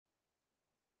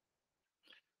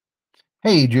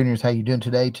Hey, juniors, how you doing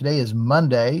today? Today is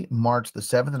Monday, March the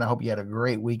 7th, and I hope you had a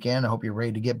great weekend. I hope you're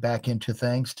ready to get back into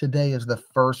things. Today is the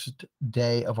first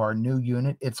day of our new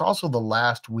unit. It's also the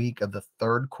last week of the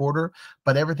third quarter,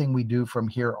 but everything we do from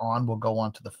here on will go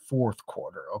on to the fourth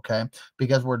quarter, okay?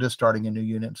 Because we're just starting a new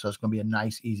unit, so it's going to be a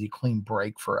nice, easy, clean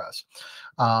break for us.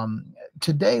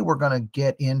 Today, we're going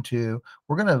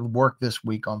to work this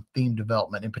week on theme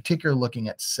development, in particular, looking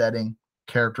at setting,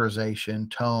 characterization,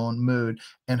 tone, mood,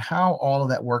 and how all of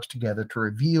that works together to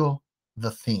reveal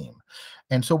the theme.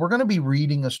 And so we're going to be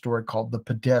reading a story called The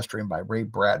Pedestrian by Ray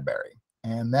Bradbury.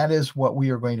 And that is what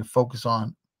we are going to focus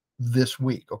on this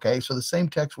week. Okay. So the same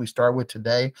text we start with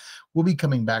today, we'll be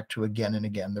coming back to again and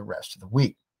again the rest of the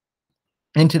week.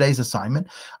 In today's assignment,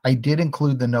 I did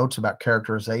include the notes about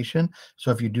characterization.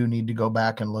 So if you do need to go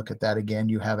back and look at that again,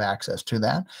 you have access to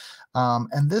that.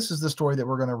 And this is the story that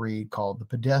we're going to read called The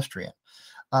Pedestrian.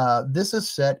 This is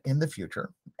set in the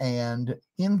future, and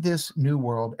in this new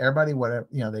world, everybody, whatever,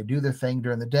 they do their thing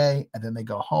during the day, and then they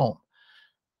go home,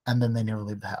 and then they never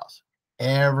leave the house.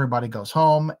 Everybody goes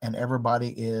home, and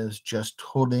everybody is just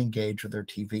totally engaged with their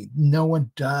TV. No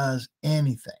one does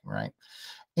anything, right?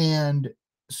 And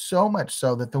so much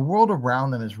so that the world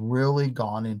around them has really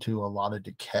gone into a lot of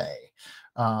decay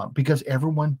because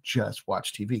everyone just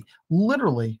watched TV.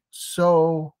 Literally,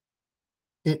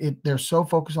 they're so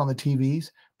focused on the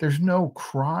TVs. There's no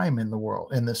crime in the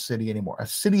world in this city anymore. A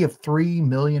city of 3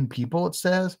 million people, it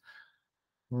says,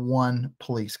 one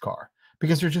police car,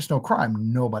 because there's just no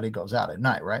crime. Nobody goes out at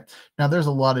night, right? Now, there's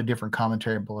a lot of different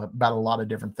commentary about a lot of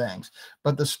different things,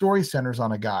 but the story centers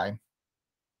on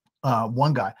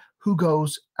one guy who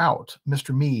goes out,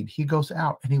 Mr. Mead. He goes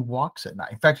out and he walks at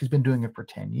night. In fact, he's been doing it for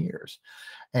 10 years.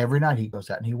 Every night he goes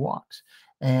out and he walks.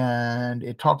 And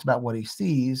it talks about what he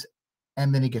sees,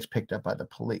 and then he gets picked up by the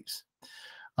police,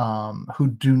 who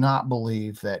do not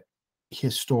believe that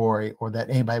his story or that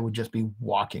anybody would just be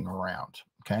walking around.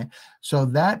 Okay. So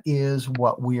that is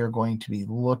what we are going to be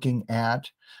looking at.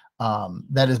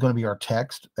 That is going to be our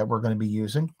text that we're going to be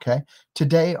using. Okay.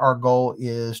 Today, our goal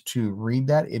is to read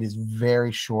that. It is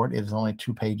very short. It is only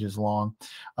 2 pages long.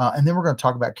 And then we're going to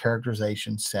talk about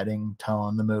characterization, setting,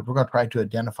 tone, the mood. We're going to try to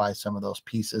identify some of those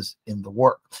pieces in the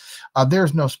work.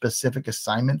 There's no specific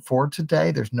assignment for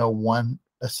today. There's no one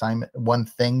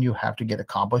thing you have to get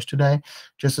accomplished today,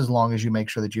 just as long as you make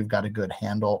sure that you've got a good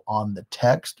handle on the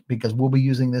text, because we'll be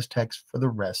using this text for the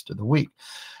rest of the week.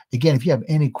 Again, if you have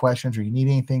any questions or you need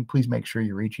anything, please make sure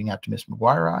you're reaching out to Miss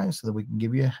McGuire so that we can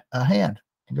give you a hand.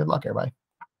 And good luck, everybody.